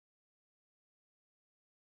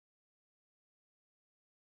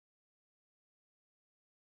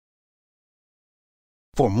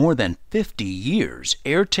For more than 50 years,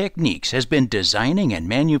 Air Techniques has been designing and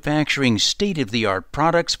manufacturing state-of-the-art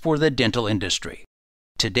products for the dental industry.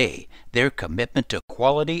 Today, their commitment to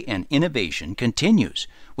quality and innovation continues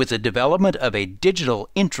with the development of a digital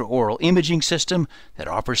intraoral imaging system that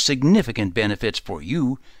offers significant benefits for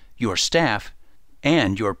you, your staff,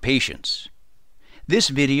 and your patients. This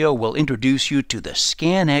video will introduce you to the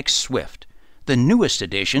ScanX Swift, the newest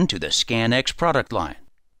addition to the ScanX product line.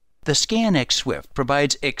 The ScanX Swift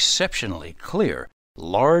provides exceptionally clear,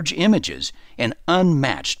 large images and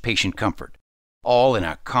unmatched patient comfort, all in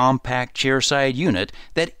a compact chairside unit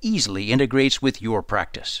that easily integrates with your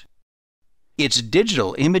practice. It's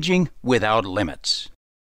digital imaging without limits.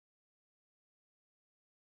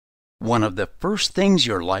 One of the first things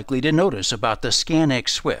you're likely to notice about the ScanX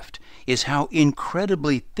Swift is how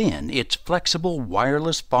incredibly thin its flexible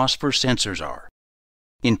wireless phosphor sensors are.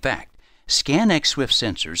 In fact, ScanX Swift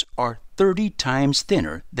sensors are 30 times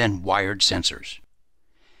thinner than wired sensors.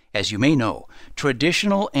 As you may know,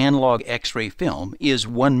 traditional analog X-ray film is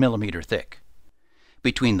 1 millimeter thick.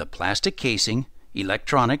 Between the plastic casing,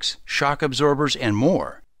 electronics, shock absorbers, and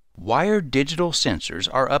more, wired digital sensors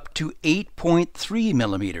are up to 8.3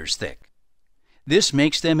 millimeters thick. This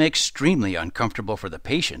makes them extremely uncomfortable for the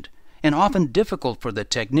patient and often difficult for the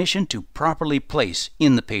technician to properly place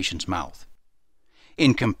in the patient's mouth.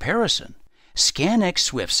 In comparison, ScanX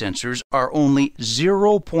Swift sensors are only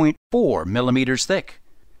 0.4 millimeters thick,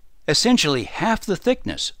 essentially half the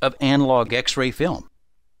thickness of analog X-ray film.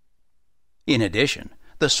 In addition,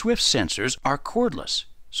 the Swift sensors are cordless,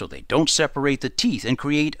 so they don't separate the teeth and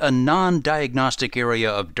create a non-diagnostic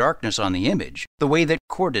area of darkness on the image the way that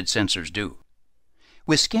corded sensors do.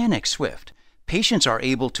 With ScanX Swift, patients are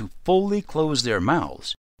able to fully close their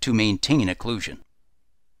mouths to maintain occlusion.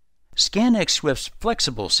 ScanX Swift's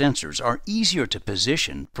flexible sensors are easier to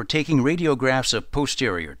position for taking radiographs of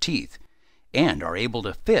posterior teeth and are able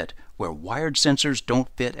to fit where wired sensors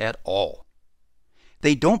don't fit at all.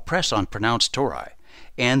 They don't press on pronounced tori,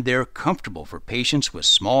 and they're comfortable for patients with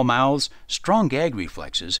small mouths, strong gag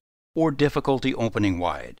reflexes, or difficulty opening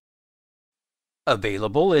wide.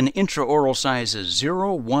 Available in intraoral sizes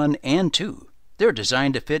 0, 1, and 2, they're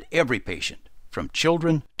designed to fit every patient, from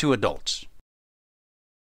children to adults.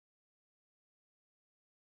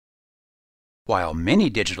 While many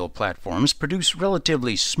digital platforms produce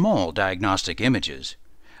relatively small diagnostic images,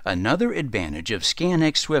 another advantage of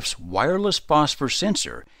ScanX Swift's wireless phosphor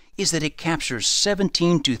sensor is that it captures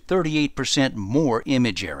 17 to 38% more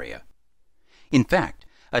image area. In fact,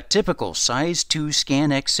 a typical size 2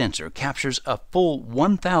 ScanX sensor captures a full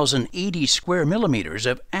 1,080 square millimeters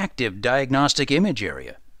of active diagnostic image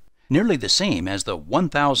area, nearly the same as the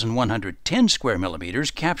 1,110 square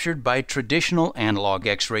millimeters captured by traditional analog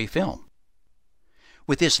X-ray film.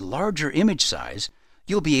 With this larger image size,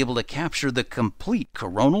 you'll be able to capture the complete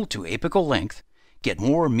coronal to apical length, get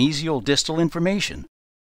more mesial distal information,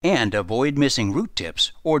 and avoid missing root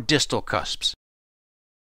tips or distal cusps.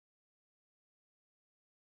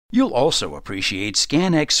 You'll also appreciate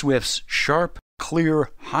ScanX Swift's sharp, clear,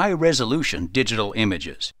 high-resolution digital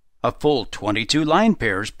images, a full 22 line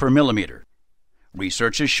pairs per millimeter.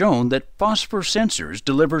 Research has shown that phosphor sensors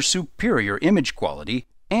deliver superior image quality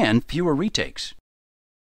and fewer retakes.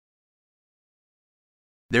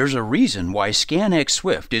 There's a reason why ScanX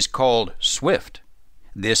Swift is called Swift.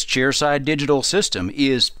 This chairside digital system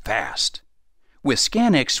is fast. With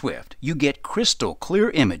ScanX Swift, you get crystal clear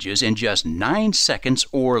images in just 9 seconds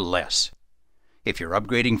or less. If you're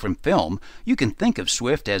upgrading from film, you can think of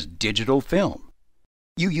Swift as digital film.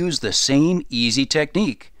 You use the same easy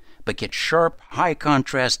technique, but get sharp,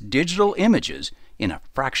 high-contrast digital images in a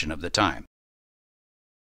fraction of the time.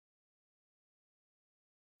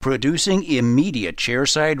 Producing immediate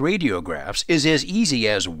chairside radiographs is as easy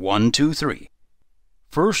as 1, 2, 3.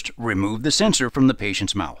 First, remove the sensor from the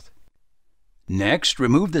patient's mouth. Next,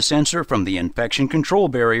 remove the sensor from the infection control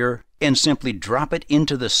barrier and simply drop it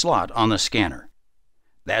into the slot on the scanner.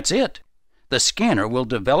 That's it. The scanner will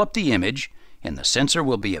develop the image and the sensor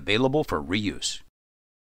will be available for reuse.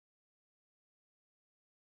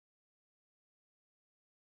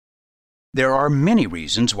 There are many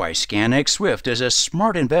reasons why ScanX Swift is a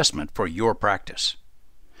smart investment for your practice.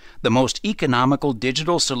 The most economical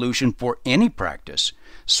digital solution for any practice,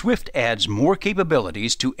 Swift adds more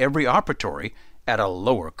capabilities to every operatory at a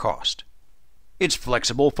lower cost. Its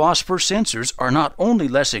flexible phosphor sensors are not only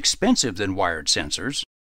less expensive than wired sensors,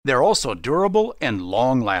 they're also durable and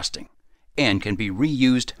long-lasting, and can be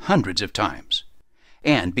reused hundreds of times.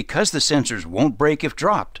 And because the sensors won't break if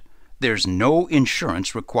dropped, there's no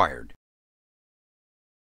insurance required.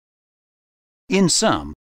 In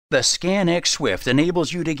sum, The ScanX Swift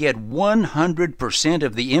enables you to get 100%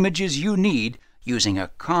 of the images you need using a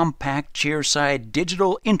compact chairside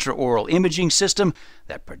digital intraoral imaging system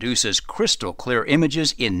that produces crystal clear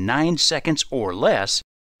images in 9 seconds or less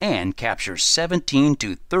and captures 17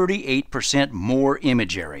 to 38% more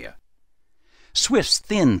image area. Swift's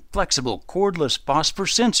thin, flexible, cordless phosphor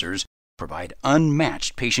sensors provide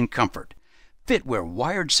unmatched patient comfort, fit where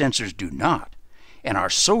wired sensors do not, and are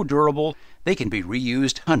so durable they can be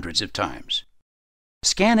reused hundreds of times.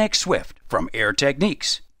 ScanX Swift from Air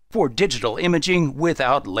Techniques, for digital imaging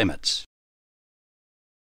without limits.